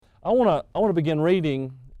I want to begin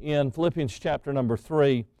reading in Philippians chapter number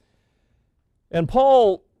 3. And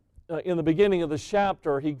Paul, in the beginning of this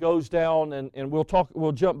chapter, he goes down, and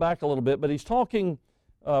we'll jump back a little bit, but he's talking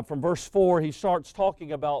from verse 4, he starts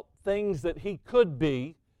talking about things that he could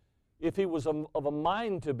be if he was of a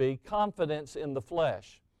mind to be, confidence in the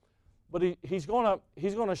flesh. But he's going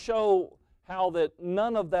to show how that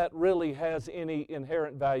none of that really has any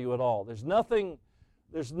inherent value at all. There's nothing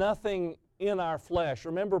in our flesh.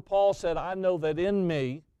 Remember, Paul said, I know that in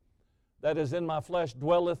me, that is in my flesh,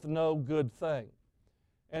 dwelleth no good thing.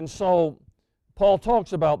 And so Paul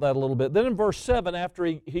talks about that a little bit. Then in verse 7, after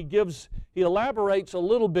he elaborates a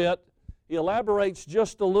little bit, he elaborates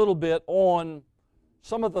just a little bit on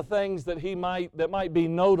some of the things that might be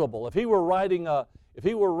notable. If he were writing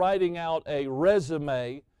out a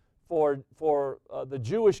resume for the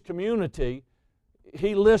Jewish community,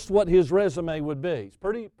 he lists what his resume would be. It's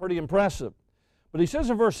pretty impressive. But he says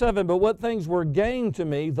in verse 7, but what things were gain to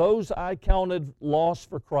me, those I counted loss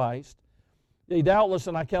for Christ. Yea, doubtless,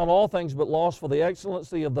 and I count all things but loss for the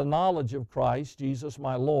excellency of the knowledge of Christ, Jesus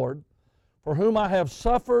my Lord, for whom I have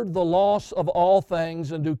suffered the loss of all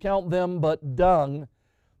things, and do count them but dung,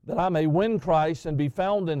 that I may win Christ and be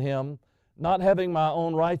found in Him, not having my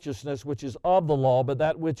own righteousness, which is of the law, but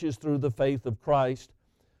that which is through the faith of Christ,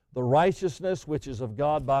 the righteousness which is of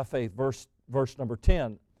God by faith. Verse number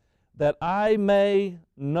 10, that I may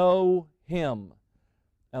know Him,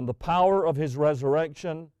 and the power of His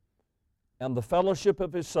resurrection, and the fellowship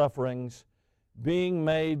of His sufferings, being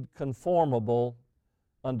made conformable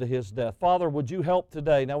unto His death. Father, would You help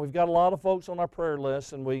today? Now, we've got a lot of folks on our prayer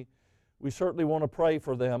list, and we certainly want to pray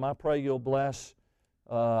for them. I pray You'll bless,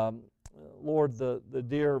 Lord, the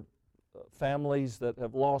dear families that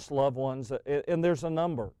have lost loved ones. And there's a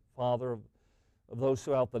number, Father, of those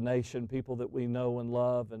throughout the nation, people that we know and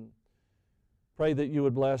love. And pray that You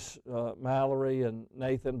would bless Mallory and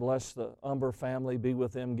Nathan, bless the Umber family, be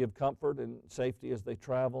with them, give comfort and safety as they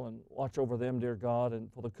travel, and watch over them, dear God.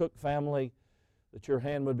 And for the Cook family, that Your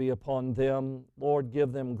hand would be upon them. Lord,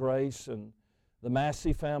 give them grace. And the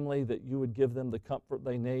Massey family, that You would give them the comfort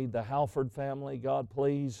they need. The Halford family, God,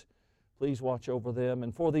 please watch over them.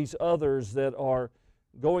 And for these others that are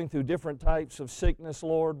going through different types of sickness,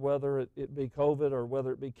 Lord, whether it be COVID or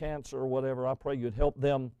whether it be cancer or whatever, I pray You'd help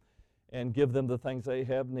them and give them the things they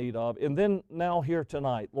have need of. And then now here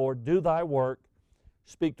tonight, Lord, do Thy work,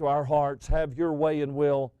 speak to our hearts, have Your way and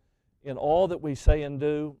will in all that we say and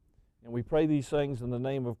do. And we pray these things in the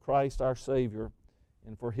name of Christ our Savior,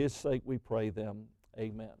 and for His sake we pray them.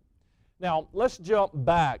 Amen. Now, let's jump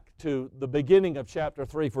back to the beginning of chapter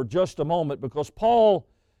 3 for just a moment, because Paul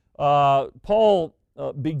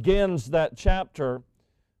begins that chapter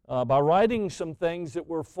by writing some things that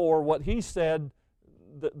were for what he said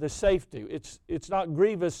the safety. It's not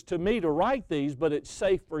grievous to me to write these, but it's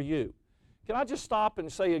safe for you. Can I just stop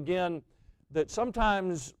and say again that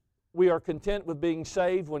sometimes we are content with being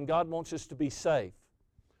saved when God wants us to be safe.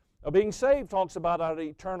 Now, being saved talks about our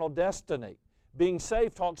eternal destiny. Being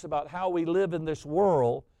saved talks about how we live in this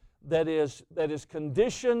world that is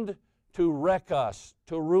conditioned to wreck us,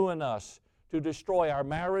 to ruin us, to destroy our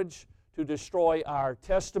marriage, to destroy our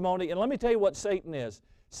testimony. And let me tell you what Satan is.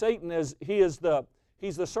 Satan is, he's the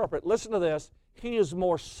serpent. Listen to this. He is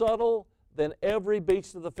more subtle than every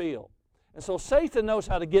beast of the field. And so Satan knows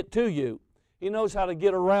how to get to you. He knows how to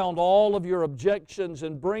get around all of your objections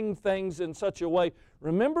and bring things in such a way.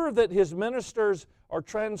 Remember that his ministers are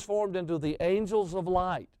transformed into the angels of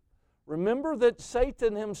light. Remember that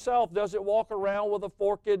Satan himself doesn't walk around with a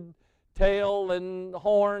forked tail and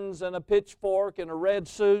horns and a pitchfork and a red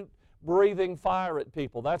suit breathing fire at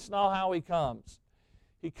people. That's not how he comes.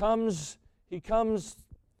 He comes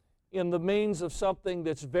in the means of something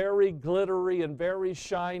that's very glittery and very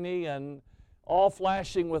shiny and all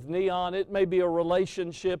flashing with neon. It may be a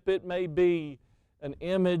relationship, it may be an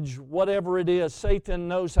image, whatever it is. Satan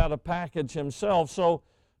knows how to package himself. So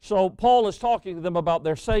Paul is talking to them about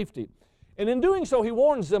their safety. And in doing so, he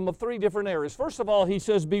warns them of three different areas. First of all, he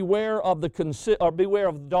says, beware of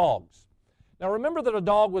dogs. Now remember that a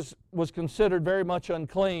dog was considered very much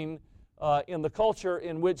unclean in the culture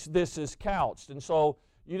in which this is couched. And so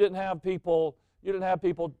you didn't have people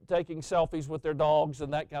taking selfies with their dogs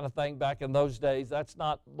and that kind of thing back in those days. That's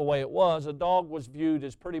not the way it was. A dog was viewed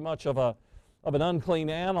as pretty much of an unclean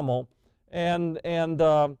animal, and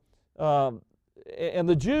the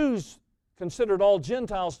Jews considered all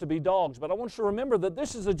Gentiles to be dogs. But I want you to remember that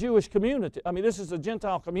this is a Jewish community. This is a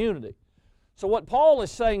Gentile community. So what Paul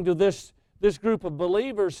is saying to this group of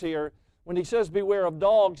believers here, when he says beware of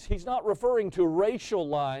dogs, he's not referring to racial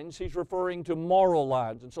lines, he's referring to moral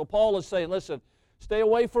lines. And so Paul is saying, listen, Stay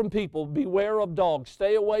away from people. Beware of dogs.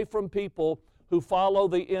 Stay away from people who follow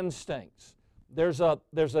the instincts. There's a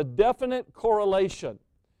definite correlation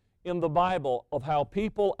in the Bible of how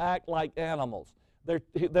people act like animals.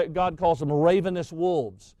 God calls them ravenous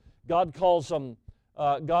wolves. God calls them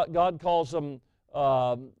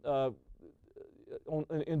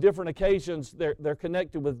in different occasions, they're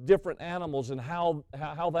connected with different animals and how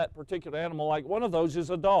that particular animal, like one of those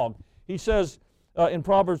is a dog. He says in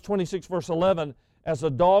Proverbs 26, verse 11, as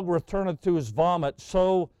a dog returneth to his vomit,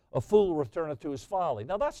 so a fool returneth to his folly.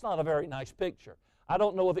 Now that's not a very nice picture. I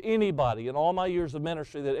don't know of anybody in all my years of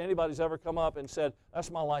ministry that anybody's ever come up and said,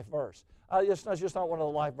 that's my life verse. It's just not one of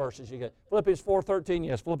the life verses you get. Philippians 4:13,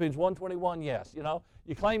 yes. Philippians 1:21, yes. You know,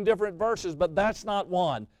 you claim different verses, but that's not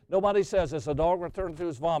one. Nobody says, as a dog returneth to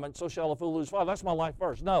his vomit, so shall a fool lose folly. That's my life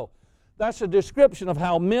verse. No, that's a description of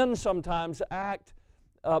how men sometimes act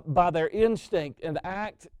by their instinct and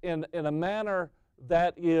act in a manner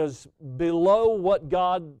that is below what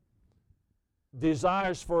God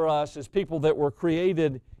desires for us as people that were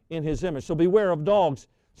created in His image. So beware of dogs.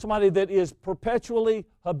 Somebody that is perpetually,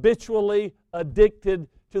 habitually addicted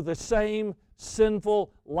to the same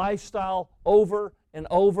sinful lifestyle over and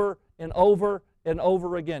over and over and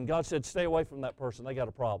over again. God said, stay away from that person. They got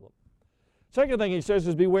a problem. Second thing He says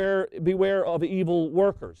is beware of evil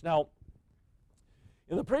workers. Now,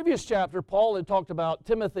 in the previous chapter, Paul had talked about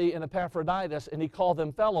Timothy and Epaphroditus, and he called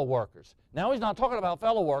them fellow workers. Now he's not talking about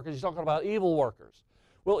fellow workers, he's talking about evil workers.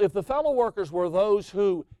 Well, if the fellow workers were those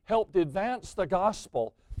who helped advance the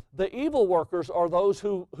gospel, the evil workers are those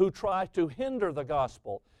who try to hinder the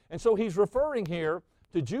gospel. And so he's referring here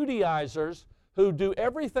to Judaizers who do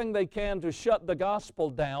everything they can to shut the gospel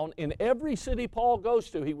down. In every city Paul goes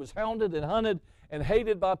to, he was hounded and hunted and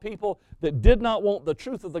hated by people that did not want the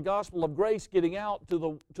truth of the gospel of grace getting out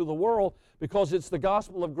to the world, because it's the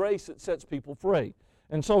gospel of grace that sets people free.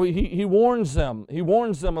 And so he warns them. He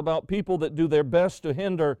warns them about people that do their best to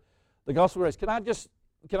hinder the gospel of grace. Can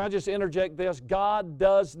I just interject this? God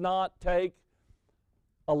does not take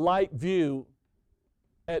a light view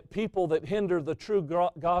at people that hinder the true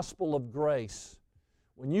gospel of grace.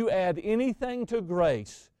 When you add anything to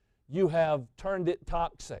grace, you have turned it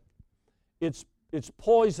toxic. It's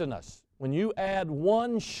poisonous. When you add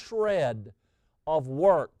one shred of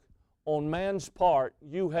work on man's part,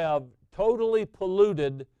 you have totally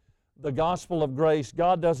polluted the gospel of grace.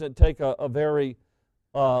 God doesn't take a very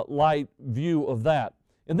light view of that.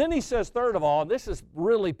 And then he says, third of all, and this is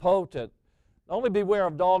really potent, not only beware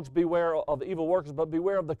of dogs, beware of evil workers, but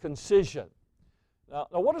beware of the concision. Now,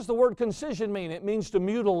 what does the word concision mean? It means to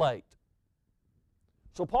mutilate.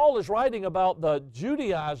 So Paul is writing about the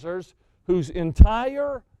Judaizers whose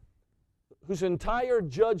entire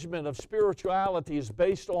judgment of spirituality is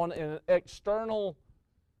based on an external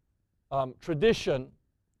tradition.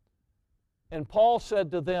 And Paul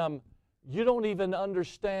said to them, you don't even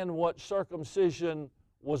understand what circumcision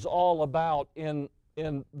was all about in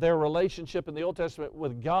their relationship in the Old Testament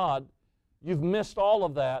with God. You've missed all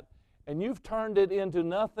of that, and you've turned it into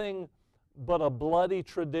nothing but a bloody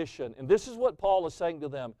tradition. And this is what Paul is saying to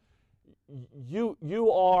them.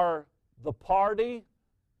 You are the party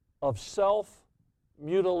of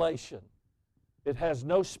self-mutilation. It has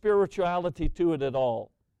no spirituality to it at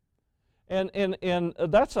all. And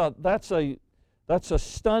that's a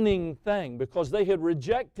stunning thing, because they had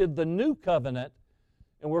rejected the new covenant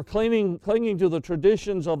and were clinging to the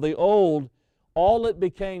traditions of the old. All it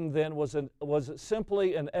became then was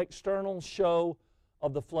simply an external show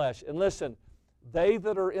of the flesh. And listen, they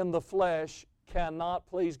that are in the flesh cannot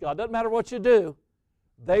please God. Doesn't matter what you do.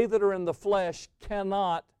 They that are in the flesh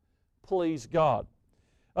cannot please God.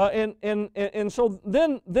 And so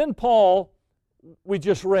then Paul, we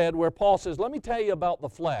just read where Paul says, let me tell you about the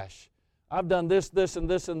flesh. I've done this, this, and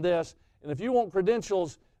this, and this. And if you want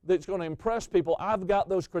credentials that's going to impress people, I've got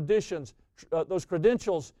those credentials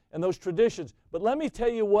and those traditions. But let me tell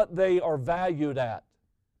you what they are valued at.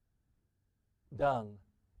 Dung.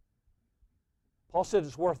 Paul said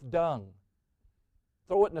it's worth dung.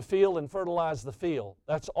 Throw it in the field and fertilize the field.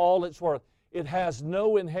 That's all it's worth. It has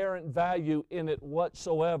no inherent value in it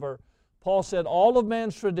whatsoever. Paul said all of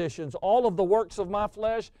man's traditions, all of the works of my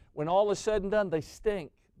flesh, when all is said and done, they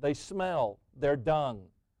stink, they smell, they're dung.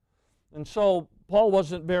 And so Paul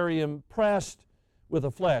wasn't very impressed with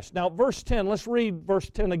the flesh. Now verse 10, let's read verse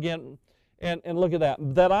 10 again and look at that.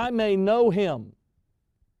 That I may know Him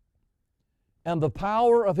and the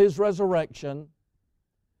power of His resurrection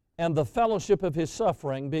and the fellowship of His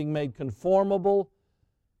suffering, being made conformable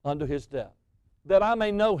unto His death. That I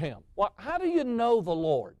may know Him. Well, how do you know the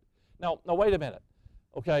Lord? Now wait a minute.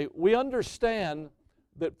 Okay, we understand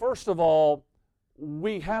that first of all,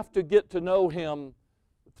 we have to get to know Him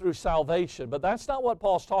through salvation. But that's not what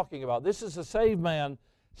Paul's talking about. This is a saved man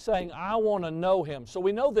saying, I want to know Him. So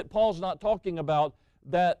we know that Paul's not talking about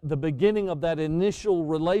that the beginning of that initial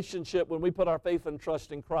relationship when we put our faith and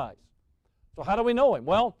trust in Christ. So how do we know Him?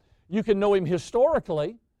 Well, you can know Him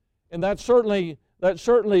historically, and that's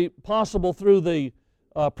certainly possible through the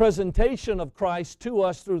presentation of Christ to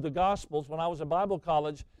us through the Gospels. When I was in Bible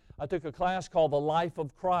college, I took a class called The Life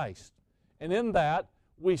of Christ. And in that,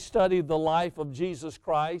 we studied the life of Jesus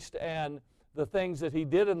Christ and the things that He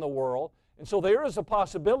did in the world. And so there is a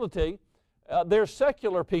possibility. There's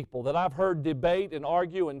secular people that I've heard debate and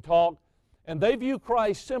argue and talk, and they view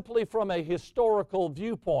Christ simply from a historical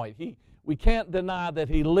viewpoint. We can't deny that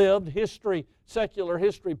He lived. History, secular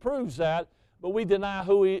history proves that, but we deny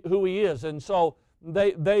who he is. And so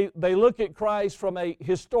they look at Christ from a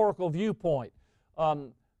historical viewpoint.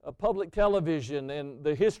 Public television and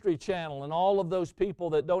the History Channel and all of those people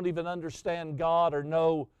that don't even understand God or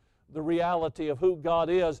know the reality of who God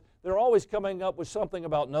is, they're always coming up with something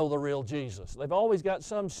about know the real Jesus. They've always got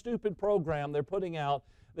some stupid program they're putting out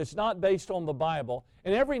that's not based on the Bible.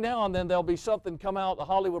 And every now and then there'll be something come out that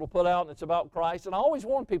Hollywood will put out and it's about Christ. And I always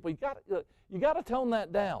warn people, you got to tone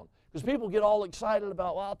that down, because people get all excited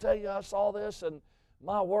about, well, I'll tell you, I saw this, and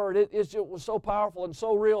my word, it was so powerful and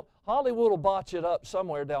so real. Hollywood will botch it up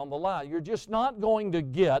somewhere down the line. You're just not going to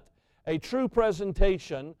get a true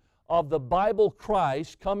presentation of the Bible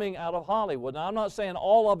Christ coming out of Hollywood. Now, I'm not saying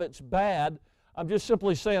all of it's bad. I'm just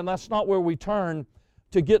simply saying that's not where we turn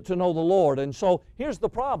to get to know the Lord. And so here's the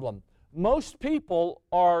problem. Most people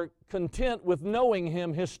are content with knowing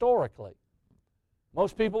Him historically.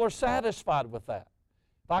 Most people are satisfied with that.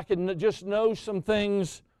 If I can just know some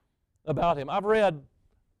things about Him. I've read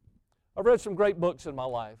some great books in my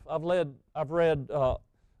life. I've read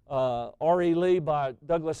R.E. Lee by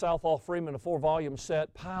Douglas Southall Freeman, a 4-volume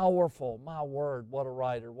set. Powerful. My word, what a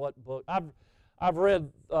writer, what book. I've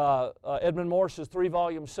read Edmund Morse's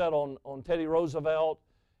 3-volume set on Teddy Roosevelt.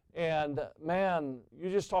 And man, you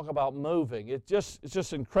just talk about moving. It's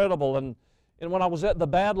just incredible. And when I was at the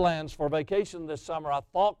Badlands for vacation this summer, I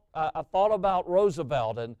thought about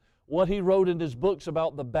Roosevelt and what he wrote in his books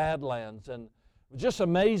about the Badlands. And it was just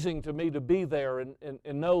amazing to me to be there and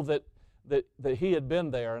know that he had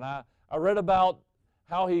been there. And I read about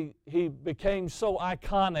how he became so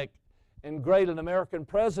iconic and great an American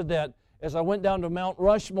president. As I went down to Mount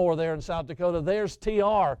Rushmore there in South Dakota, there's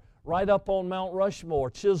TR right up on Mount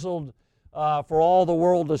Rushmore, chiseled for all the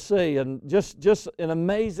world to see. And just an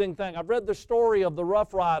amazing thing. I've read the story of the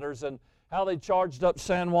Rough Riders and how they charged up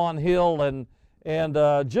San Juan Hill, and even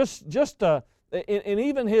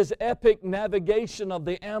his epic navigation of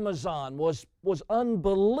the Amazon was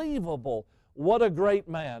unbelievable. What a great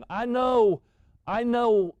man. I know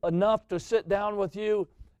enough to sit down with you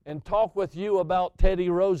and talk with you about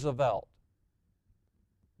Teddy Roosevelt,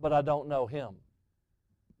 but I don't know him.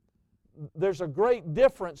 There's a great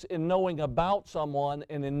difference in knowing about someone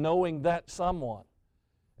and in knowing that someone.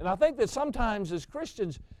 And I think that sometimes as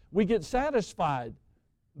Christians, we get satisfied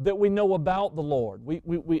that we know about the Lord.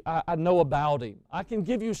 I know about Him. I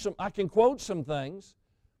can quote some things.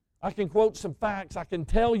 I can quote some facts. I can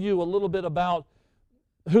tell you a little bit about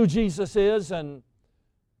who Jesus is,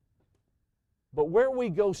 but where we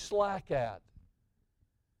go slack at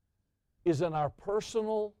is in our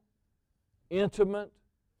personal, intimate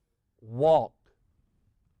walk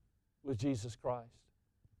with Jesus Christ.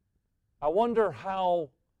 I wonder how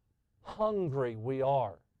hungry we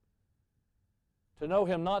are to know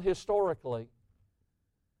Him, not historically,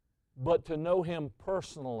 but to know Him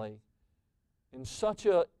personally in such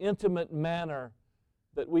an intimate manner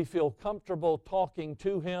that we feel comfortable talking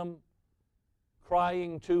to Him,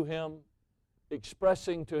 crying to Him,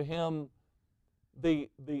 expressing to Him the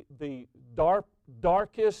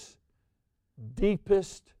darkest,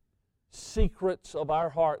 deepest secrets of our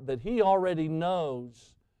heart that He already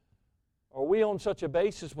knows. Are we on such a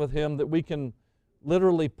basis with Him that we can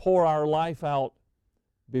literally pour our life out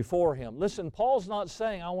before Him? Listen, Paul's not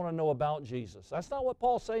saying, I want to know about Jesus. That's not what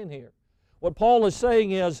Paul's saying here. What Paul is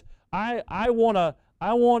saying is, I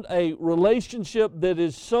want a relationship that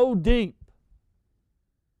is so deep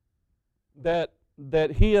that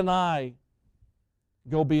he and I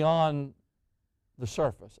go beyond the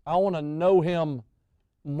surface. I want to know Him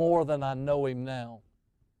more than I know Him now.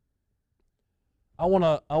 I want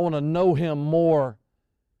to know Him more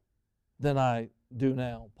than I do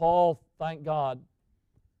now. Paul, thank God,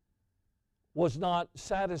 was not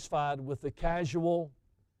satisfied with the casual,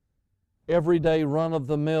 everyday,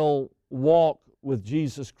 run-of-the-mill walk with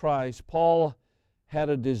Jesus Christ. Paul had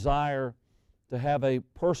a desire to have a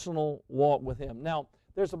personal walk with Him. Now,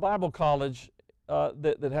 there's a Bible college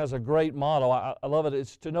that has a great motto. I love it.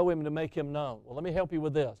 It's to know Him, to make Him known. Well, let me help you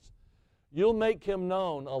with this. You'll make Him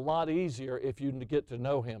known a lot easier if you get to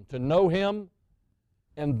know Him. To know Him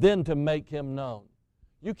and then to make Him known.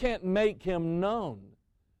 You can't make Him known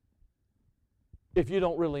if you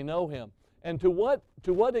don't really know Him. And to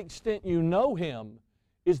what extent you know Him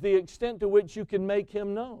is the extent to which you can make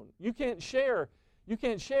Him known. You can't share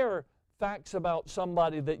facts about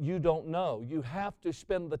somebody that you don't know. You have to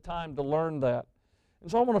spend the time to learn that. And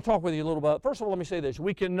so I want to talk with you a little bit. First of all, let me say this.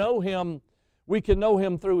 We can know Him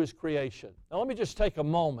through His creation. Now let me just take a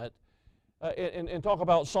moment and talk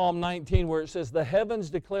about Psalm 19, where it says, "The heavens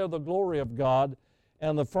declare the glory of God,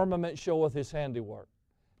 and the firmament showeth His handiwork."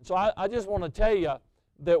 So I just want to tell you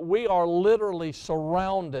that we are literally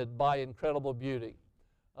surrounded by incredible beauty.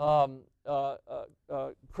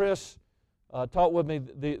 Chris talked with me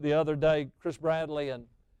the other day, Chris Bradley, and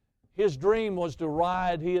his dream was to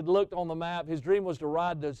ride. He had looked on the map. His dream was to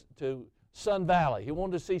ride to Sun Valley. He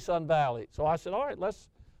wanted to see Sun Valley. So I said, all right, let's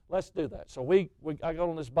do that. So I got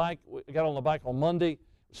on this bike. We got on the bike on Monday,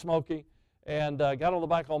 Smoky, and got on the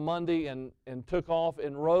bike on Monday and took off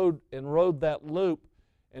and rode that loop.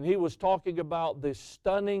 And he was talking about the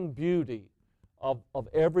stunning beauty of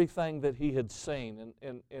everything that he had seen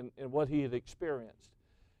and what he had experienced.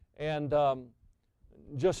 And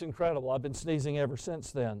just incredible. I've been sneezing ever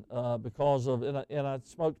since then because of, and I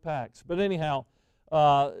smoked packs. But anyhow,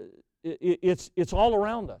 it's all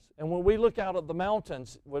around us. And when we look out at the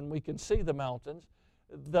mountains, when we can see the mountains,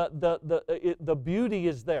 the beauty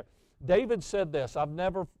is there. David said this, I've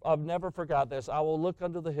never forgot this, "I will look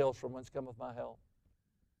unto the hills from whence cometh my help."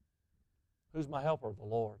 Who's my helper? The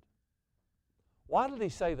Lord. Why did he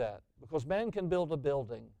say that? Because man can build a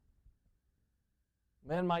building.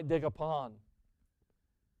 Man might dig a pond.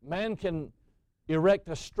 Man can erect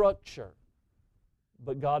a structure,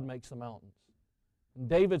 but God makes the mountains. And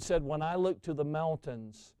David said, when I look to the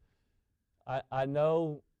mountains, I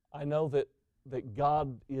know that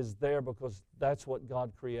God is there because that's what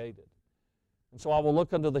God created. And so I will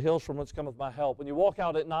look unto the hills from whence cometh my help. When you walk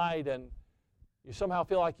out at night and you somehow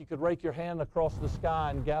feel like you could rake your hand across the sky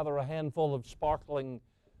and gather a handful of sparkling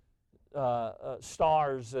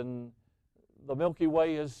stars, and the Milky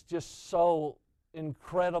Way is just so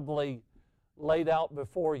incredibly laid out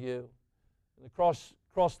before you. And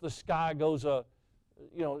across the sky goes a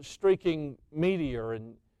streaking meteor,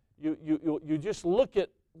 and you just look at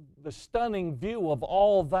the stunning view of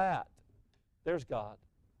all that. There's God.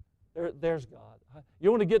 There's God. You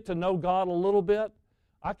want to get to know God a little bit?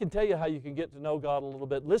 I can tell you how you can get to know God a little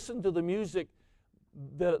bit. Listen to the music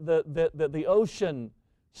that the ocean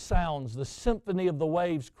sounds, the symphony of the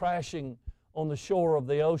waves crashing on the shore of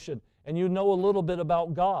the ocean, and you know a little bit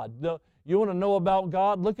about God. You want to know about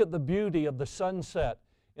God? Look at the beauty of the sunset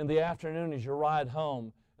in the afternoon as you ride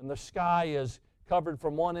home, and the sky is covered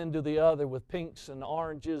from one end to the other with pinks and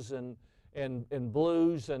oranges and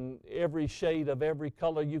blues and every shade of every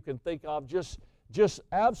color you can think of, just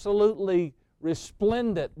absolutely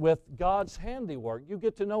resplendent with God's handiwork. You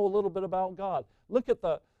get to know a little bit about God. Look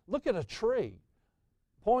at a tree.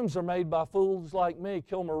 Poems are made by fools like me,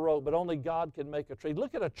 Kilmer wrote, but only God can make a tree.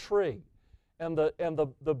 Look at a tree and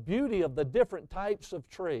the beauty of the different types of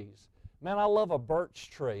trees. Man, I love a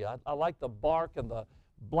birch tree. I like the bark and the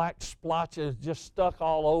black splotches just stuck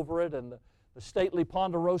all over it, and the stately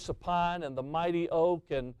ponderosa pine and the mighty oak,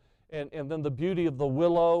 and then the beauty of the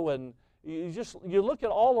willow. And you look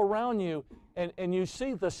at all around you and you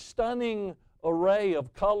see the stunning array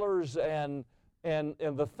of colors and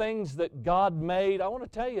the things that God made. I want to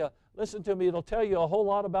tell you, listen to me, it'll tell you a whole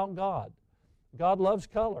lot about God. God loves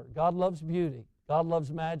color. God loves beauty. God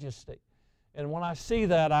loves majesty. And when I see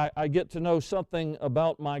that, I get to know something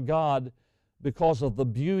about my God because of the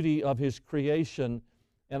beauty of His creation.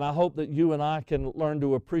 And I hope that you and I can learn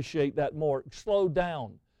to appreciate that more. Slow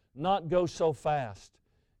down, not go so fast.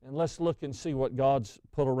 And let's look and see what God's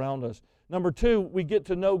put around us. Number two, we get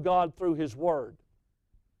to know God through His Word.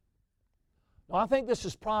 Now, I think this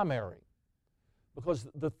is primary because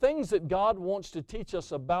the things that God wants to teach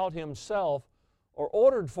us about Himself are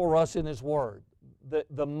ordered for us in His Word.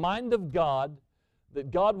 The mind of God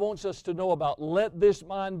that God wants us to know about. Let this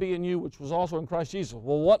mind be in you, which was also in Christ Jesus.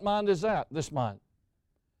 Well, what mind is that? This mind.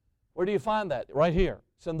 Where do you find that? Right here.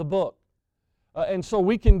 It's in the book. And so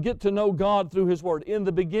we can get to know God through His Word. In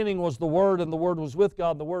the beginning was the Word, and the Word was with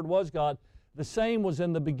God, and the Word was God. The same was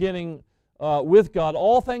in the beginning with God.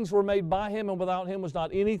 All things were made by Him, and without Him was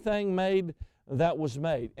not anything made that was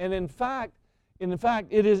made. And in fact,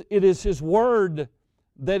 it is His Word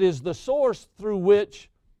that is the source through which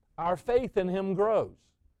our faith in Him grows.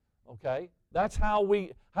 Okay? That's how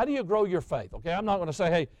do you grow your faith? Okay, I'm not going to say,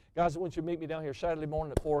 hey, guys, I want you to meet me down here Saturday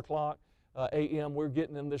morning at 4 o'clock a.m. We're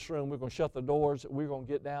getting in this room. We're going to shut the doors. We're going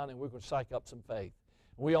to get down and we're going to psych up some faith.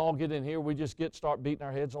 We all get in here. We just start beating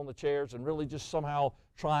our heads on the chairs and really just somehow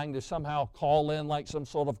trying to call in like some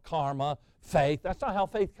sort of karma faith. That's not how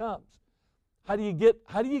faith comes. How do you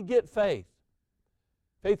get faith?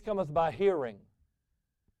 Faith cometh by hearing,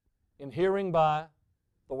 and hearing by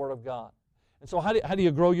the Word of God. And so how do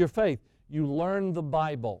you grow your faith? You learn the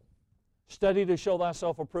Bible. Study to show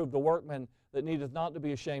thyself approved, the workman that needeth not to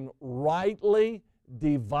be ashamed, rightly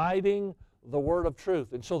dividing the word of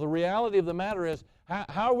truth. And so the reality of the matter is,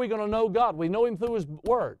 how are we going to know God? We know Him through His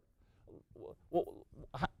Word. Well,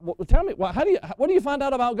 tell me, what do you find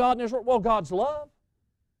out about God in His Word? Well, God's love.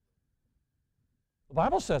 The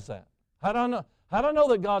Bible says that. How do I know? How do I know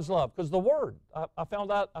that God's love? Because the Word. I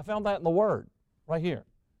found that in the Word, right here.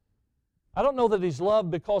 I don't know that He's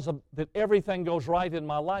loved because that everything goes right in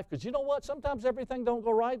my life. Because you know what? Sometimes everything don't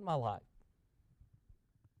go right in my life.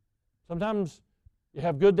 Sometimes you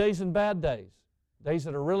have good days and bad days. Days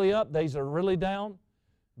that are really up, days that are really down.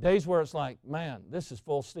 Days where it's like, man, this is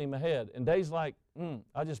full steam ahead. And days like,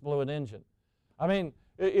 I just blew an engine. I mean,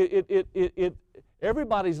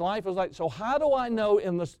 everybody's life is like, so how do I know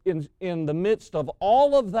in the midst of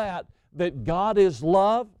all of that God is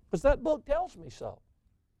love? Because that book tells me so.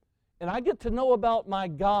 And I get to know about my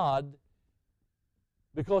God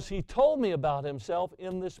because He told me about Himself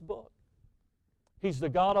in this book. He's the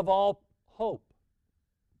God of all hope.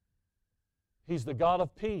 He's the God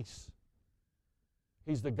of peace.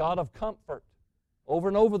 He's the God of comfort. Over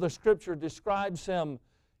and over the Scripture describes Him.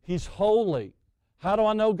 He's holy. How do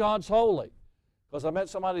I know God's holy? Because I met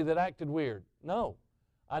somebody that acted weird. No.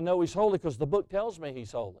 I know He's holy because the book tells me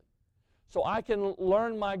He's holy. So I can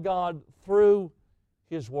learn my God through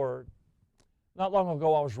His Word. Not long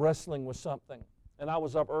ago I was wrestling with something, and I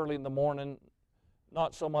was up early in the morning,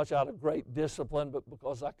 not so much out of great discipline, but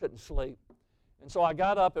because I couldn't sleep. And so I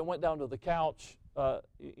got up and went down to the couch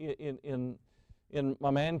in my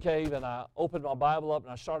man cave, and I opened my Bible up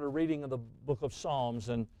and I started reading in the book of Psalms.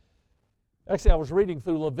 And actually I was reading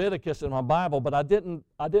through Leviticus in my Bible, but I didn't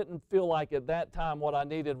feel like at that time what I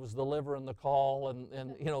needed was the liver and the caul and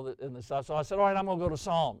the stuff. So I said, all right, I'm going to go to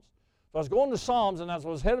Psalms. So I was going to Psalms, and as I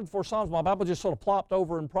was headed for Psalms, my Bible just sort of plopped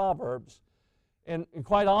over in Proverbs. And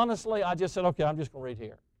quite honestly, I just said, okay, I'm just going to read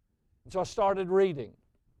here. And so I started reading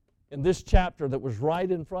in this chapter that was right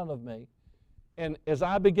in front of me. And as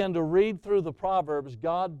I began to read through the Proverbs,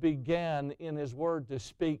 God began in His Word to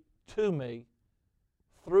speak to me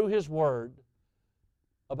through His Word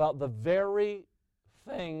about the very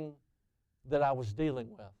thing that I was dealing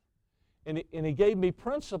with. And He gave me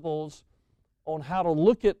principles on how to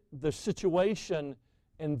look at the situation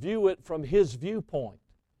and view it from His viewpoint.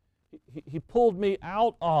 He pulled me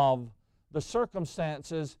out of the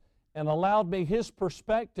circumstances and allowed me His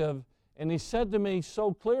perspective, and He said to me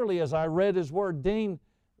so clearly as I read His Word, Dean,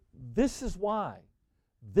 this is why.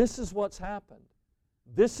 This is what's happened.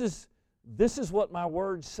 This is what my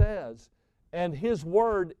Word says. And His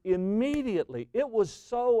Word immediately, it was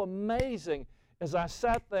so amazing as I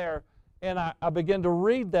sat there and I began to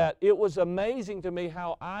read that. It was amazing to me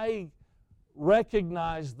how I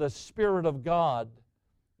recognized the Spirit of God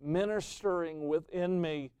ministering within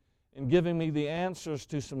me and giving me the answers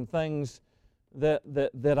to some things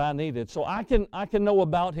that I needed. So I can know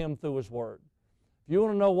about Him through His Word. If you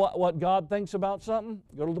want to know what God thinks about something,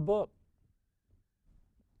 go to the book.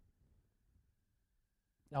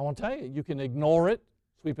 Now I want to tell you, you can ignore it,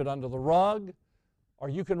 sweep it under the rug, or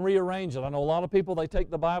you can rearrange it. I know a lot of people, they take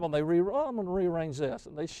the Bible and I'm going to rearrange this,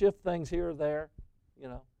 and they shift things here or there,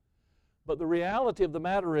 But the reality of the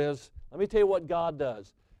matter is, let me tell you what God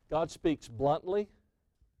does. God speaks bluntly,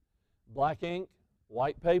 black ink,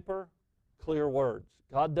 white paper, clear words.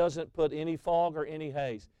 God doesn't put any fog or any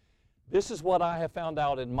haze. This is what I have found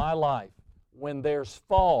out in my life. When there's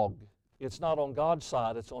fog, it's not on God's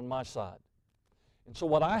side, it's on my side. And so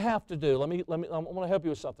what I have to do, I'm going to help you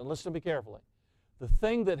with something. Listen to me carefully. The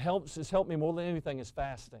thing that has helped me more than anything is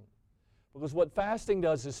fasting. Because what fasting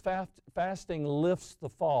does is fasting lifts the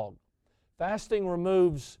fog. Fasting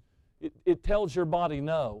removes, it tells your body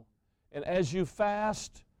no. And as you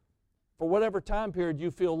fast, for whatever time period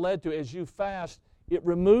you feel led to, as you fast, it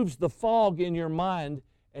removes the fog in your mind,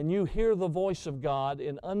 and you hear the voice of God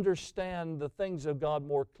and understand the things of God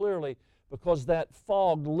more clearly, because that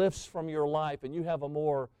fog lifts from your life and you have a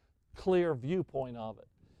more clear viewpoint of it.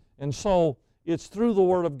 And so it's through the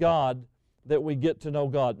Word of God that we get to know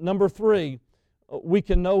God. Number 3, we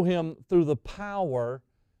can know Him through the power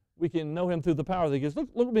we can know him through the power that he gives. Look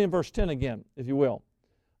at me in verse 10 again, if you will.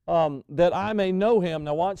 That I may know him,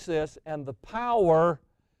 now watch this, and the power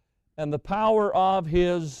of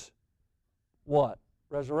his what?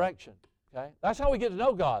 Resurrection. Okay? That's how we get to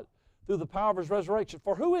know God, through the power of his resurrection.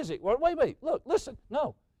 For who is he? Well, wait, look, listen,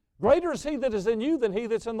 no. Greater is he that is in you than he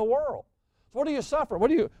that's in the world. So what do you suffer?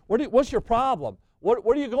 What's your problem? What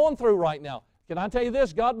are you going through right now? Can I tell you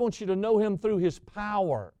this? God wants you to know him through his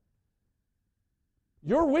power.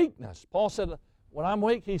 Your weakness. Paul said, when I'm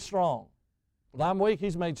weak, he's strong. When I'm weak,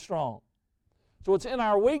 he's made strong. So it's in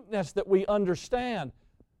our weakness that we understand,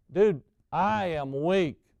 dude, I am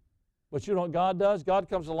weak. But you know what God does? God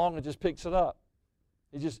comes along and just picks it up.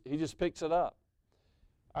 He just picks it up.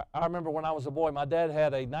 I remember when I was a boy, my dad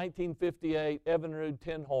had a 1958 Evinrude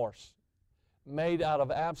 10-horse made out of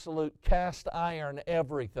absolute cast iron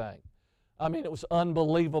everything. I mean, it was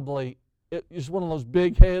unbelievably, it was one of those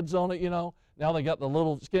big heads on it, you know. Now they got the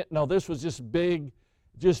little skin. No, this was just big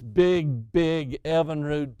Evinrude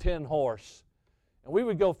 10-horse. And we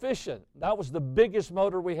would go fishing. That was the biggest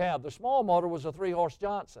motor we had. The small motor was a 3-horse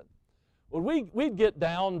Johnson. Well, we'd get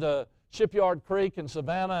down to Shipyard Creek in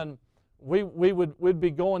Savannah, and we'd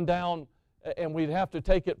be going down, and we'd have to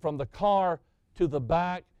take it from the car to the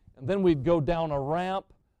back, and then we'd go down a ramp,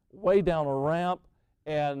 way down a ramp,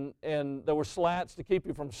 and there were slats to keep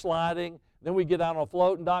you from sliding. Then we'd get out on a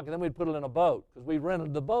floating dock, and then we'd put it in a boat, because we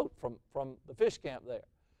rented the boat from the fish camp there.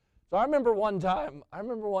 So I remember one time I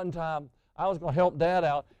was going to help Dad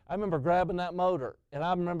out. I remember grabbing that motor, and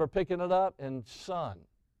I remember picking it up, and son,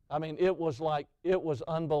 I mean, it was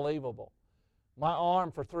unbelievable. My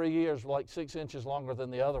arm for 3 years was like 6 inches longer than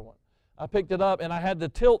the other one. I picked it up, and I had to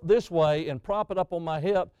tilt this way and prop it up on my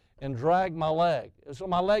hip and drag my leg. So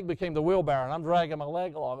my leg became the wheelbarrow, and I'm dragging my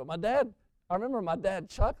leg along. I remember my dad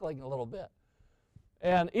chuckling a little bit.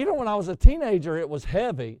 And even when I was a teenager, it was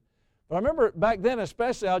heavy. But I remember back then,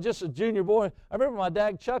 especially, I was just a junior boy, I remember my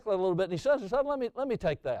dad chuckling a little bit, and he said, "Son, let me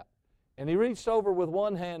take that." And he reached over with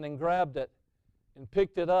one hand and grabbed it and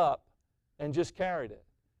picked it up and just carried it.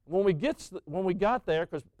 When we got there,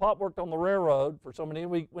 because Pop worked on the railroad for so many,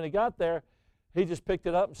 when he got there, he just picked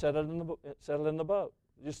it up and set it in the boat.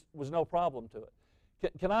 It just was no problem to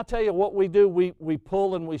it. Can I tell you what we do? We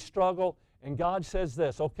pull and we struggle, and God says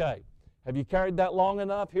this, okay, have you carried that long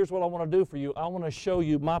enough? Here's what I want to do for you. I want to show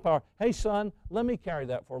you my power. Hey, son, let me carry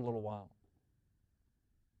that for a little while.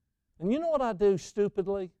 And you know what I do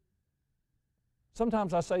stupidly?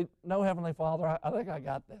 Sometimes I say, no, Heavenly Father, I think I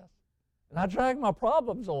got this. And I drag my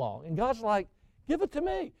problems along. And God's like, give it to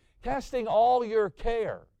me. Casting all your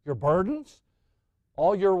care, your burdens,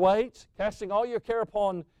 all your weights, casting all your care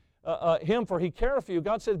upon Him, for He careth for you.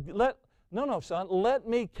 God said, no, son, let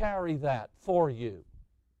me carry that for you.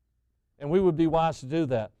 And we would be wise to do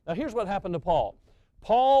that. Now, here's what happened to Paul.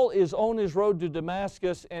 Paul is on his road to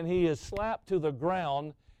Damascus, and he is slapped to the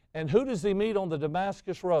ground. And who does he meet on the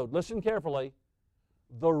Damascus road? Listen carefully.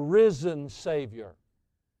 The risen Savior.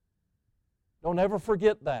 Don't ever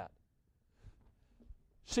forget that.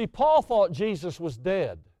 See, Paul thought Jesus was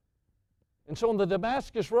dead. And so on the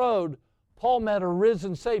Damascus road, Paul met a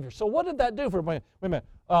risen Savior. So what did that do for him? Wait a minute.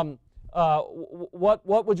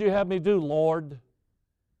 What would you have me do, Lord?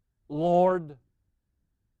 Lord,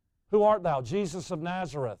 who art thou? Jesus of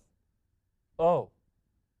Nazareth. Oh,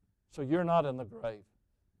 so you're not in the grave.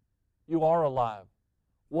 You are alive.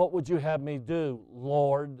 What would you have me do,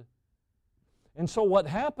 Lord? And so what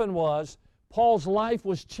happened was, Paul's life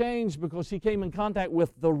was changed because he came in contact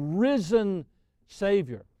with the risen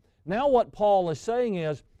Savior. Now what Paul is saying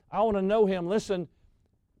is, I want to know Him, listen,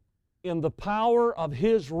 in the power of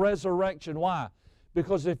His resurrection. Why?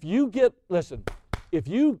 Because if you get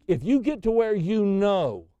to where you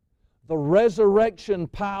know the resurrection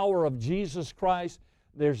power of Jesus Christ,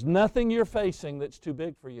 there's nothing you're facing that's too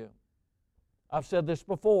big for you. I've said this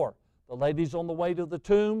before. The ladies on the way to the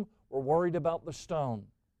tomb were worried about the stone.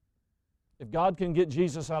 If God can get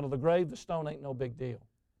Jesus out of the grave, the stone ain't no big deal.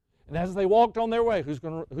 And as they walked on their way, who's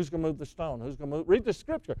going to move the stone? Who's going to move? Read the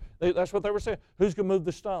Scripture. That's what they were saying. Who's going to move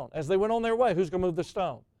the stone? As they went on their way, who's going to move the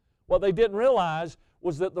stone? What they didn't realize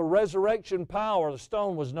was that the resurrection power of the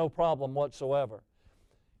stone was no problem whatsoever.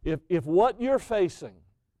 If what you're facing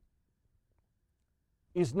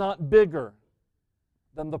is not bigger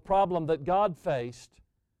than the problem that God faced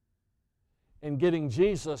in getting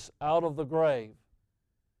Jesus out of the grave,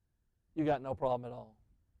 you got no problem at all.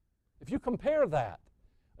 If you compare that,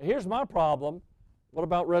 here's my problem. What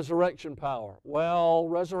about resurrection power? Well,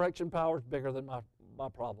 resurrection power is bigger than my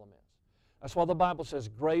problem is. That's why the Bible says,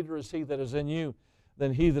 greater is He that is in you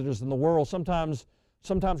than he that is in the world. Sometimes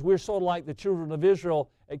we're sort of like the children of Israel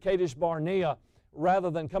at Kadesh Barnea, rather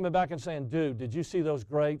than coming back and saying, dude, did you see those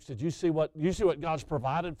grapes? Did you see what God's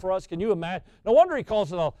provided for us? Can you imagine? No wonder he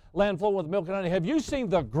calls it a land flowing with milk and honey. Have you seen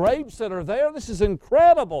the grapes that are there? This is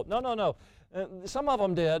incredible. No. Some of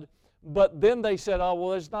them did, but then they said, oh, well,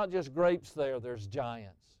 there's not just grapes there, there's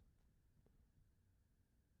giants.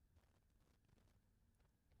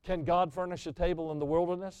 Can God furnish a table in the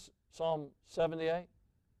wilderness? Psalm 78.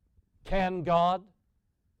 Can God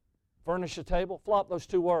furnish a table? Flop those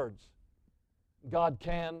two words. God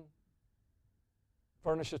can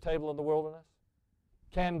furnish a table in the wilderness.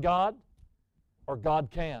 Can God or God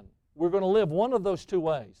can? We're going to live one of those two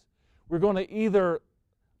ways. We're going to either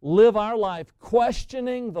live our life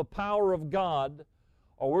questioning the power of God,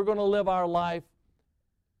 or we're going to live our life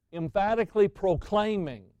emphatically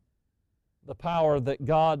proclaiming the power that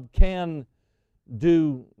God can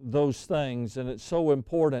do those things. And it's so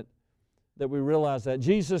important that we realize that.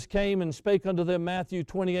 Jesus came and spake unto them, Matthew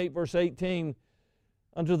 28, verse 18,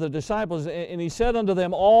 unto the disciples, and He said unto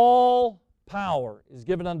them, all power is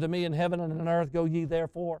given unto me in heaven and on earth. Go ye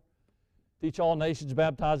therefore, teach all nations,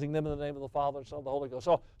 baptizing them in the name of the Father, and Son, and the Holy Ghost.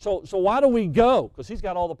 So why do we go? Because He's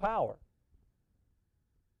got all the power.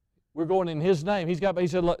 We're going in His name. He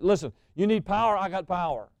said, listen, you need power, I got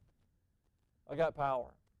power. I got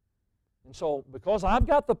power. And so because I've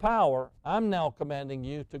got the power, I'm now commanding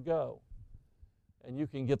you to go. And you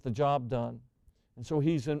can get the job done. And so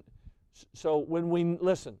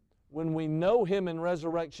when we know Him in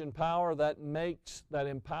resurrection power, that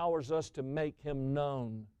empowers us to make Him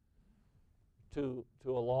known to a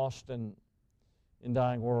lost and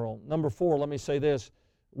dying world. Number 4, let me say this.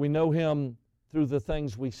 We know Him through the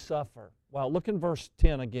things we suffer. Wow, look in verse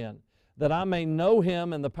 10 again. That I may know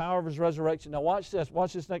Him and the power of His resurrection. Now watch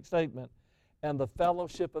this next statement. And the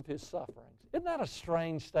fellowship of His sufferings. Isn't that a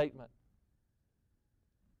strange statement?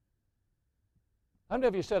 How many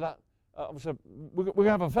of you said, we're going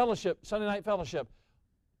to have a fellowship, Sunday night fellowship.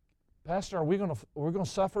 Pastor, we're going to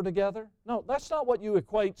suffer together? No, that's not what you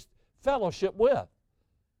equate fellowship with.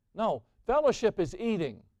 No, fellowship is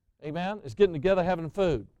eating. Amen? It's getting together, having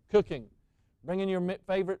food, cooking, bringing your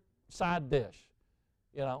favorite side dish.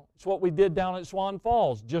 You know, it's what we did down at Swan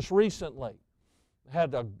Falls just recently.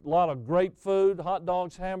 Had a lot of great food, hot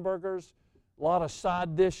dogs, hamburgers, a lot of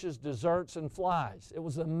side dishes, desserts, and flies. It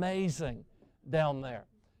was amazing down there.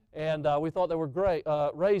 And we thought they were great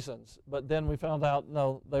raisins, but then we found out,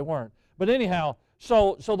 no, they weren't. But anyhow,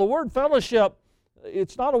 so the word fellowship,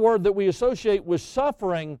 it's not a word that we associate with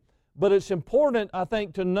suffering, but it's important, I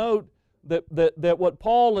think, to note that what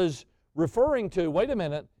Paul is referring to, wait a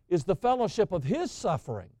minute, is the fellowship of His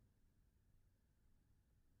suffering.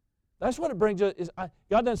 That's what it brings us.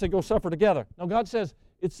 God doesn't say go suffer together. No, God says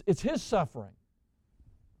it's His suffering.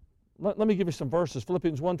 Let me give you some verses.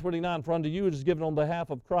 Philippians 1:29, for unto you it is given on behalf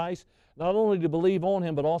of Christ, not only to believe on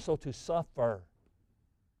Him, but also to suffer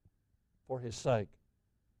for His sake.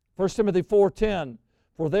 1 Timothy 4:10,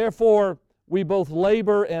 for therefore we both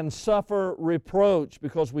labor and suffer reproach,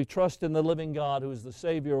 because we trust in the living God, who is the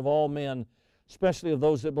Savior of all men, especially of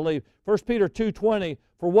those that believe. 1 Peter 2:20,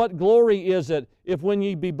 for what glory is it if when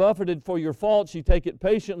ye be buffeted for your faults ye take it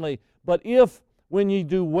patiently, but if when ye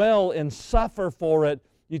do well and suffer for it,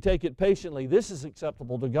 ye take it patiently, this is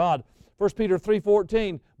acceptable to God. 1 Peter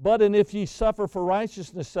 3:14, but and if ye suffer for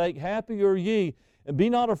righteousness' sake, happy are ye, and be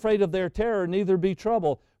not afraid of their terror, neither be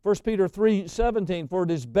troubled. 1 Peter 3:17, for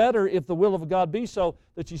it is better, if the will of God be so,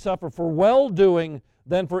 that ye suffer for well-doing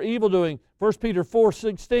than for evil-doing. 1 Peter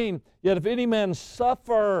 4:16, yet if any man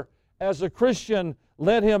suffer as a Christian,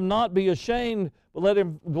 let him not be ashamed, but let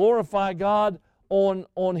him glorify God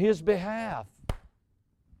on his behalf.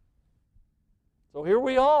 So here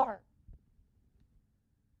we are.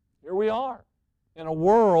 Here we are in a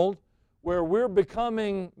world where we're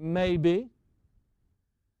becoming maybe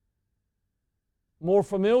more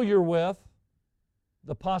familiar with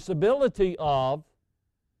the possibility of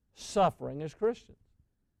suffering as Christians.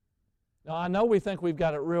 Now, I know we think we've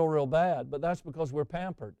got it real, real bad, but that's because we're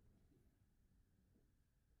pampered.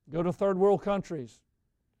 Go to third world countries.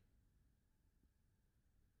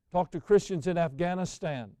 Talk to Christians in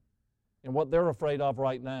Afghanistan and what they're afraid of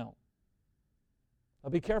right now.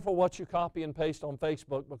 Now, be careful what you copy and paste on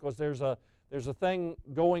Facebook, because there's a thing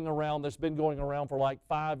going around that's been going around for like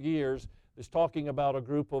 5 years that's talking about a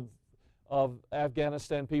group of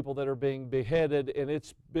Afghanistan people that are being beheaded,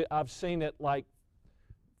 and I've seen it like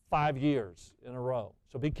 5 years in a row.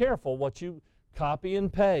 So be careful what you copy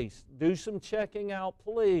and paste. Do some checking out,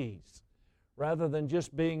 please, rather than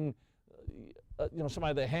just being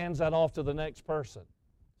somebody that hands that off to the next person.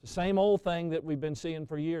 It's the same old thing that we've been seeing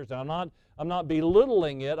for years. Now, I'm not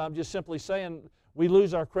belittling it. I'm just simply saying we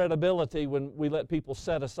lose our credibility when we let people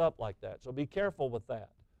set us up like that. So be careful with that.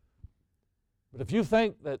 But if you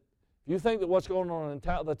think that what's going on in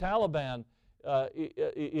the Taliban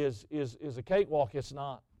is a cakewalk, it's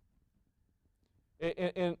not.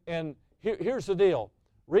 And here's the deal.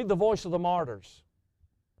 Read The Voice of the Martyrs.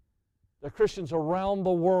 There are Christians around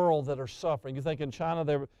the world that are suffering. You think in China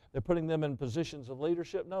they're putting them in positions of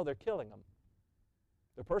leadership? No, they're killing them.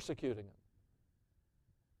 They're persecuting them.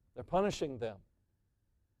 They're punishing them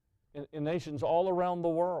in nations all around the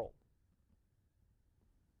world.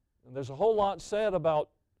 And there's a whole lot said about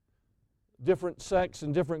different sects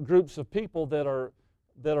and different groups of people that are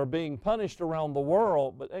being punished around the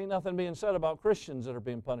world, but ain't nothing being said about Christians that are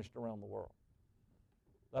being punished around the world.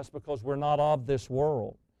 That's because we're not of this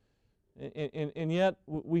world. And yet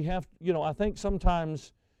we have, I think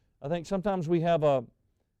sometimes we have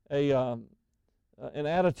an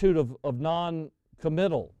attitude of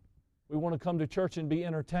non-committal. We want to come to church and be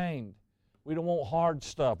entertained. We don't want hard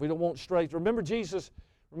stuff. We don't want straight. Remember Jesus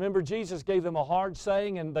gave them a hard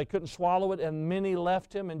saying and they couldn't swallow it, and many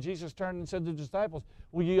left him, and Jesus turned and said to the disciples,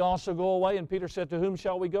 will ye also go away? And Peter said, to whom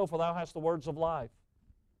shall we go? For thou hast the words of life.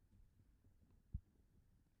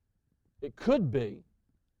 It could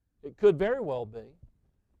very well be,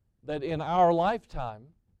 that in our lifetime,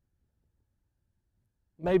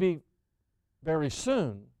 maybe very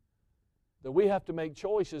soon, that we have to make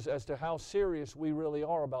choices as to how serious we really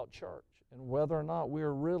are about church and whether or not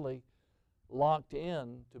we're really locked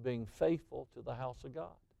in to being faithful to the house of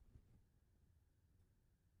God.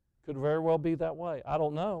 Could very well be that way. I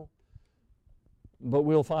don't know, but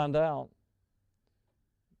we'll find out.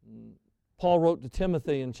 Paul wrote to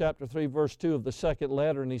Timothy in chapter 3, verse 2 of the second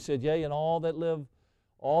letter, and he said, yea, and all that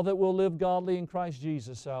will live godly in Christ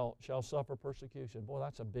Jesus shall suffer persecution. Boy,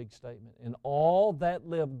 that's a big statement. And all that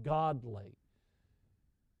live godly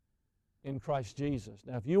in Christ Jesus.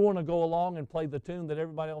 Now, if you want to go along and play the tune that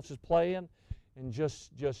everybody else is playing and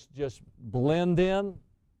just blend in,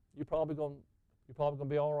 you're probably going to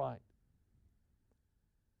be all right.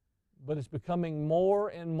 But it's becoming more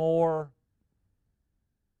and more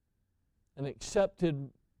an accepted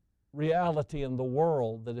reality in the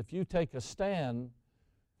world that if you take a stand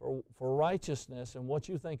for righteousness and what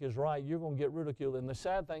you think is right, you're going to get ridiculed. And the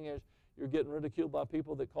sad thing is, you're getting ridiculed by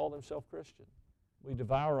people that call themselves Christian. We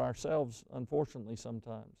devour ourselves, unfortunately,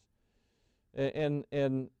 sometimes. And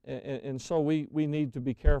so we need to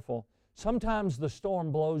be careful. Sometimes the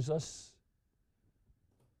storm blows us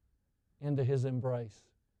into His embrace.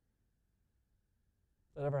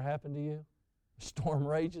 That ever happened to you? A storm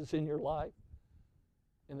rages in your life,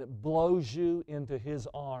 and it blows you into His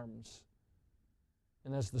arms.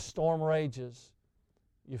 And as the storm rages,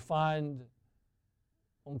 you find,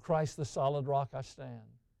 on Christ the solid rock I stand.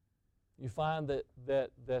 You find that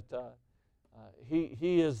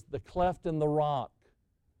He is the cleft in the rock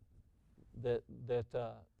that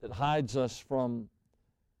hides us from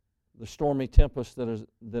the stormy tempest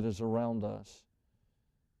that is around us.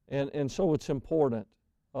 And so it's important.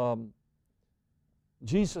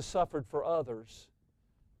 Jesus suffered for others,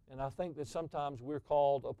 and I think that sometimes we're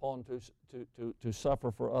called upon to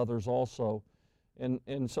suffer for others also.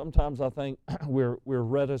 And sometimes I think we're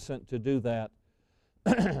reticent to do that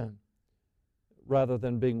rather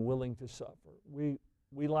than being willing to suffer. We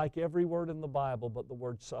like every word in the Bible but the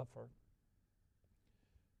word suffer.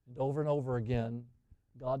 And over again,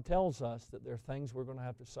 God tells us that there are things we're going to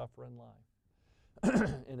have to suffer in life.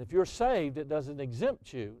 And if you're saved, it doesn't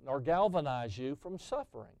exempt you nor galvanize you from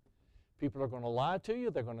suffering. People are going to lie to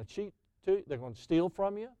you. They're going to cheat to you. They're going to steal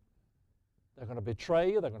from you. They're going to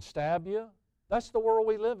betray you. They're going to stab you. That's the world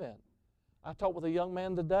we live in. I talked with a young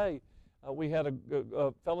man today. We had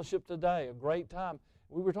a fellowship today, a great time.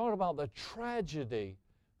 We were talking about the tragedy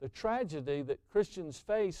that Christians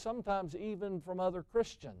face, sometimes even from other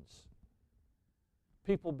Christians.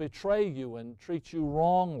 People betray you and treat you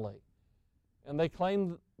wrongly. And they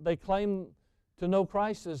claim to know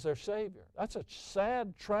Christ as their Savior. That's a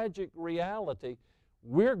sad, tragic reality.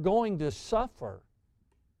 We're going to suffer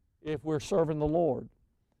if we're serving the Lord.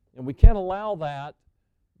 And we can't allow that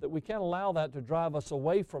to drive us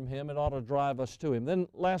away from Him. It ought to drive us to Him. Then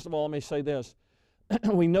last of all, let me say this.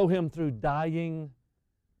 We know Him through dying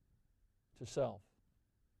to self.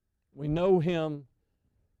 We know Him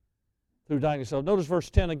through dying to self. Notice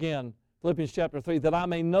verse 10 again, Philippians chapter 3, that I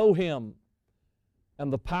may know Him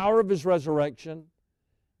and the power of His resurrection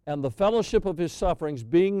and the fellowship of His sufferings,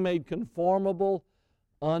 being made conformable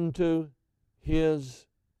unto His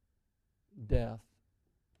death.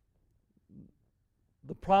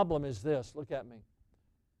 The problem is this, look at me.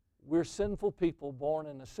 We're sinful people born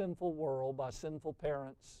in a sinful world by sinful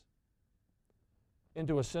parents.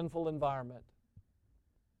 into a sinful environment.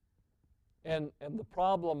 And the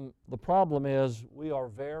problem is we are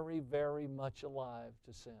very, very much alive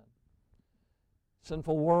to sin.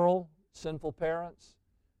 Sinful world, sinful parents,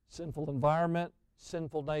 sinful environment,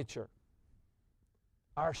 sinful nature.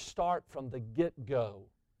 Our start from the get-go,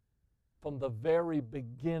 from the very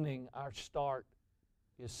beginning, our start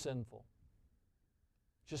is sinful.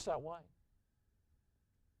 Just that way.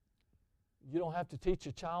 You don't have to teach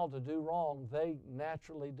a child to do wrong. They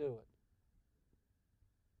naturally do it.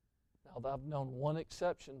 Now, I've known one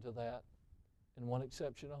exception to that, and one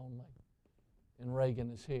exception only. And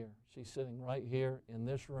Reagan is here. She's sitting right here in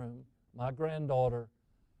this room. My granddaughter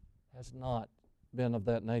has not been of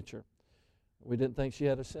that nature. We didn't think she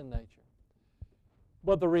had a sin nature.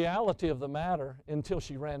 But the reality of the matter, until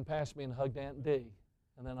she ran past me and hugged Aunt Dee,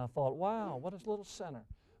 and then I thought, wow, what a little sinner.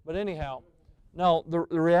 But anyhow, no, the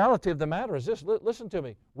reality of the matter is this. Listen to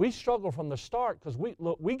me. We struggle from the start because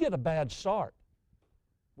we get a bad start.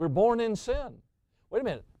 We're born in sin. Wait a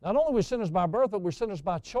minute. Not only are we sinners by birth, but we're sinners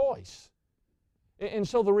by choice. And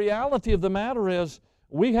so the reality of the matter is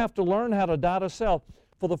we have to learn how to die to self.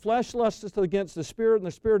 For the flesh lusts against the Spirit, and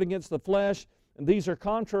the Spirit against the flesh, and these are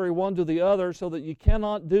contrary one to the other, so that you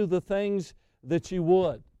cannot do the things that you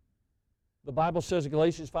would. The Bible says in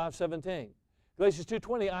Galatians 5:17. Galatians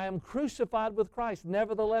 2:20, I am crucified with Christ,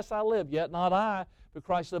 nevertheless I live, yet not I, but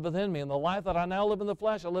Christ liveth in me. And the life that I now live in the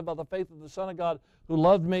flesh, I live by the faith of the Son of God, who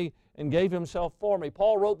loved me and gave Himself for me.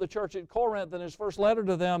 Paul wrote the church at Corinth in his first letter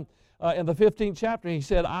to them in the 15th chapter. He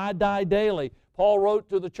said, I die daily. Paul wrote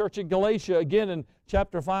to the church at Galatia again in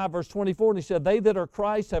chapter 5, verse 24, and he said, they that are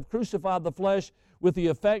Christ have crucified the flesh with the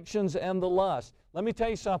affections and the lusts. Let me tell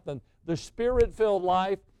you something. The Spirit-filled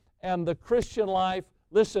life and the Christian life,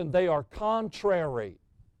 listen, they are contrary.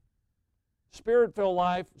 Spirit-filled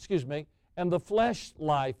life, and the flesh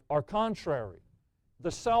life are contrary.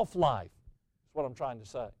 The self-life is what I'm trying to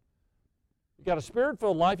say. You got a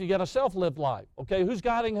Spirit-filled life, you got a self-lived life. Okay, who's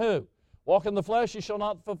guiding who? Walk in the flesh, you shall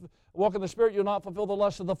not walk in the Spirit, you'll not fulfill the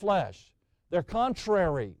lust of the flesh. They're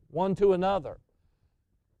contrary one to another.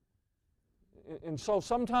 And so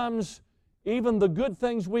sometimes even the good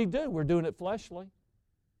things we do, we're doing it fleshly.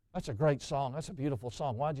 That's a great song. That's a beautiful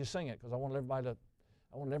song. Why'd you sing it? Because I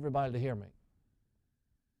wanted everybody to hear me.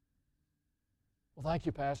 Well, thank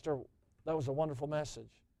you, Pastor. That was a wonderful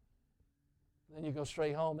message. Then you go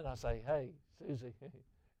straight home and I say, hey, Susie,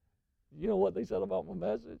 you know what they said about my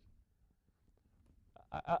message?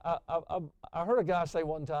 I heard a guy say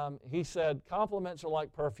one time, he said, compliments are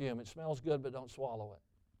like perfume. It smells good, but don't swallow it.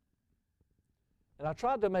 And I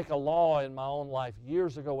tried to make a law in my own life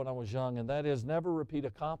years ago when I was young, and that is never repeat a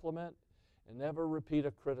compliment and never repeat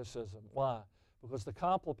a criticism. Why? Because the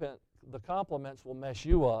compliments will mess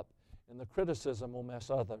you up, and the criticism will mess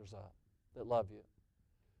others up that love you.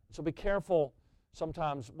 So be careful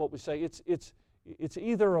sometimes what we say. It's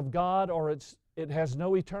either of God or it has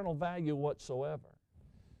no eternal value whatsoever.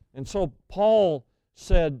 And so Paul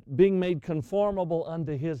said, being made conformable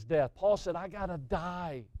unto His death. Paul said, I got to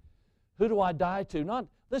die. Who do I die to?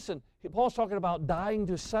 Listen, Paul's talking about dying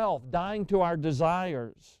to self, dying to our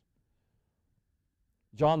desires.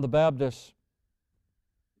 John the Baptist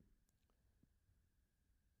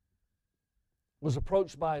was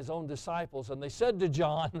approached by his own disciples, and they said to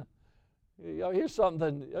John, here's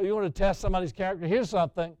something, you want to test somebody's character? Here's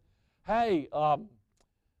something. Hey,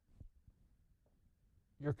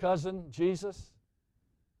 your cousin, Jesus,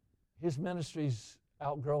 his ministry's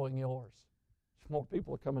outgrowing yours. More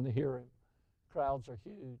people are coming to hear him. Crowds are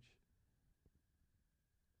huge.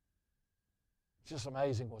 It's just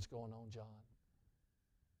amazing what's going on, John.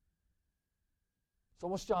 So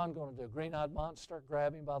what's John going to do? Green-eyed monster,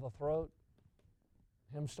 grab him by the throat?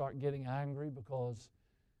 Him start getting angry because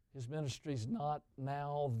his ministry's not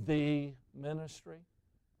now the ministry?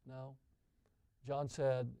 No. John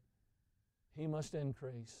said, he must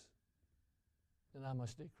increase, and I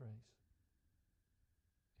must decrease.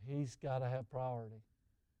 He's got to have priority.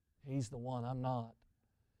 He's the one, I'm not.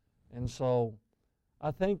 And so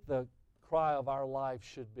I think the cry of our life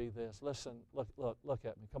should be this. Listen, look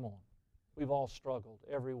at me. Come on. We've all struggled,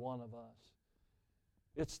 every one of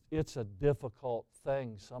us. It's a difficult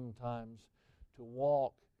thing sometimes to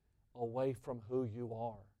walk away from who you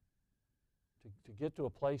are. To get to a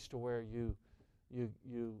place to where you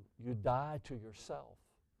die to yourself.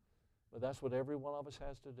 But that's what every one of us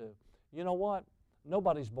has to do. You know what?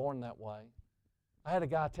 Nobody's born that way. I had a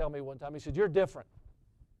guy tell me one time, he said, you're different.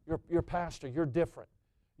 You're pastor, you're different.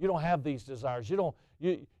 You don't have these desires. You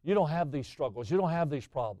don't have these struggles. You don't have these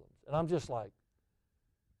problems. And I'm just like,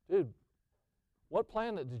 dude, what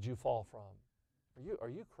planet did you fall from? Are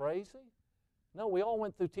you crazy? No, we all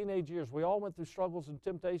went through teenage years. We all went through struggles and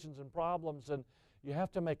temptations and problems, and you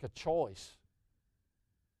have to make a choice.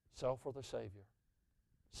 Self or the Savior?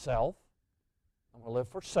 Self. I'm going to live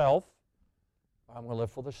for self, or I'm going to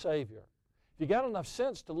live for the Savior. If you got enough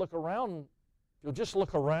sense to look around, you'll just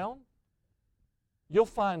look around, you'll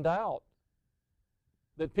find out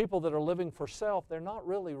that people that are living for self, they're not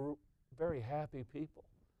really very happy people.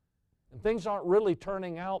 And things aren't really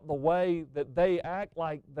turning out the way that they act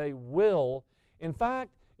like they will. In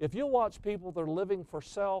fact, if you watch people that are living for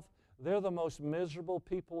self, they're the most miserable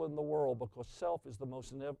people in the world, because self is the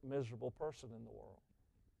most miserable person in the world.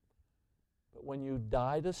 But when you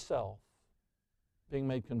die to self, being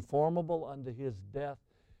made conformable unto His death,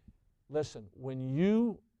 listen, when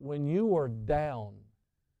you are down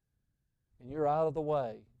and you're out of the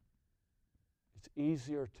way, it's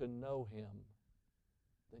easier to know Him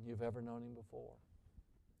than you've ever known Him before.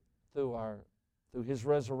 Through His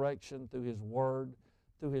resurrection, through His Word,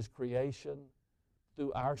 through His creation,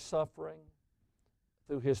 through our suffering,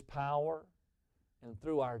 through His power, and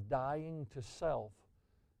through our dying to self,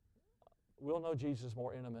 we'll know Jesus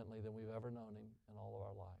more intimately than we've ever known Him in all of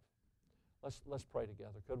our life. Let's pray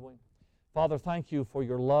together, could we? Father, thank You for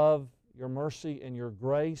Your love, Your mercy, and Your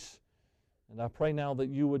grace. And I pray now that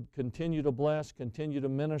You would continue to bless, continue to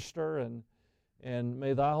minister, and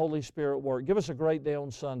may Thy Holy Spirit work. Give us a great day on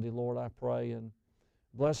Sunday, Lord, I pray. And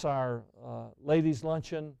bless our ladies'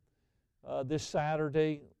 luncheon this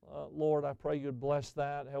Saturday. Lord, I pray You'd bless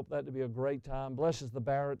that, help that to be a great time. Bless as the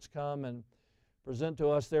Barretts come and present to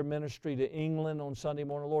us their ministry to England on Sunday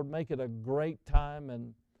morning. Lord, make it a great time,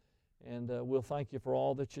 and we'll thank You for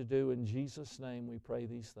all that You do. In Jesus' name we pray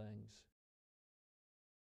these things.